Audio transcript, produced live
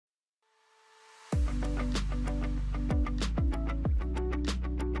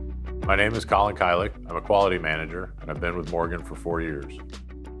My name is Colin Kylick. I'm a quality manager, and I've been with Morgan for 4 years.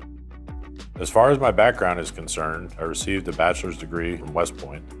 As far as my background is concerned, I received a bachelor's degree from West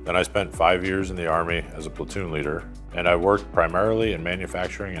Point. Then I spent 5 years in the Army as a platoon leader, and I worked primarily in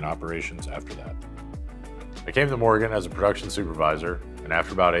manufacturing and operations after that. I came to Morgan as a production supervisor, and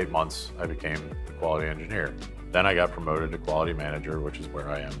after about 8 months, I became the quality engineer. Then I got promoted to quality manager, which is where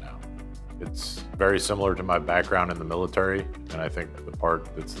I am now. It's very similar to my background in the military, and I think the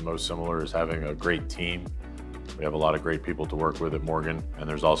part that's the most similar is having a great team. We have a lot of great people to work with at Morgan, and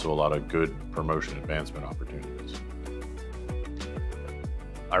there's also a lot of good promotion advancement opportunities.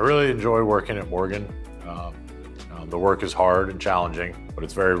 I really enjoy working at Morgan. The work is hard and challenging, but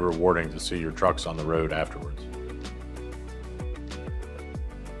it's very rewarding to see your trucks on the road afterwards.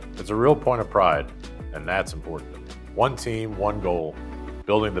 It's a real point of pride, and that's important. One team, one goal,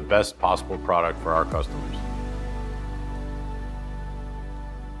 building the best possible product for our customers.